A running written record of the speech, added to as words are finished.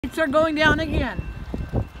Lights are going down again.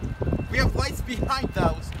 We have lights behind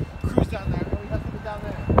those crews down there, and we have to go down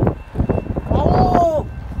there. Oh!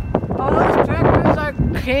 Oh, those tractors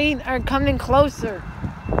are coming closer.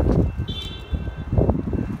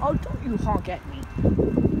 Oh, don't you honk at me.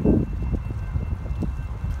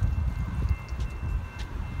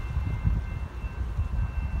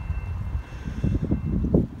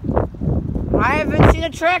 I haven't seen a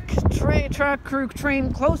truck crew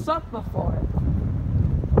train close up before.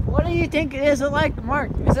 What do you think it is like,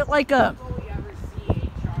 Mark? Is it like a...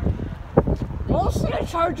 We'll see a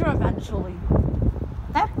charger eventually.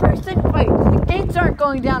 That person, wait, the gates aren't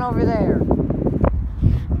going down over there.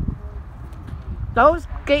 Those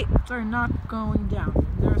gates are not going down.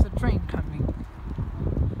 There's a train coming.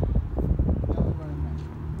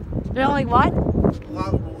 They're only what? A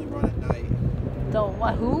lot of them only run at night. The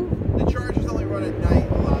what? Who? The chargers only run at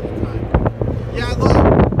night a lot of the time. Yeah, look.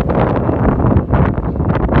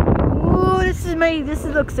 Ooh, this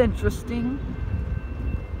looks interesting.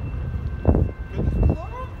 Could this be low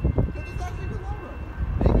room? Could this actually be low room?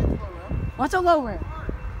 Maybe it's low room. What's a low room?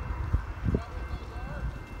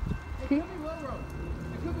 It could be low room.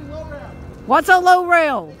 It could be low room. What's a low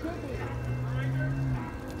rail? It could be.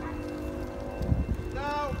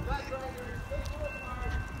 No, that's right.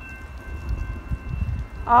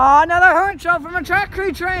 Oh, another horn show from a track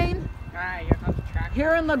crew train. Alright, here comes the track.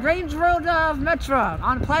 Here in LaGrange Road of Metro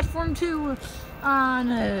on platform 2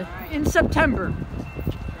 in September.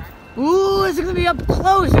 Ooh, this is going to be up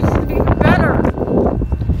close. This is going to be even better.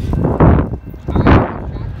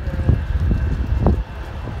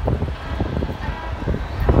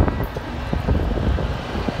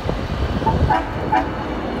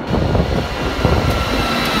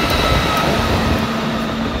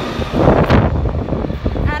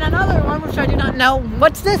 And another one which I do not know.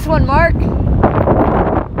 What's this one, Mark?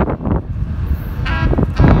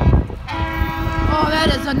 Oh, that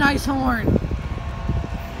is a nice horn.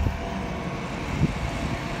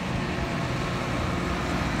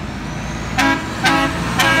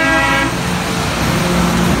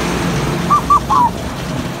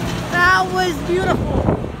 That was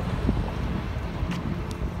beautiful.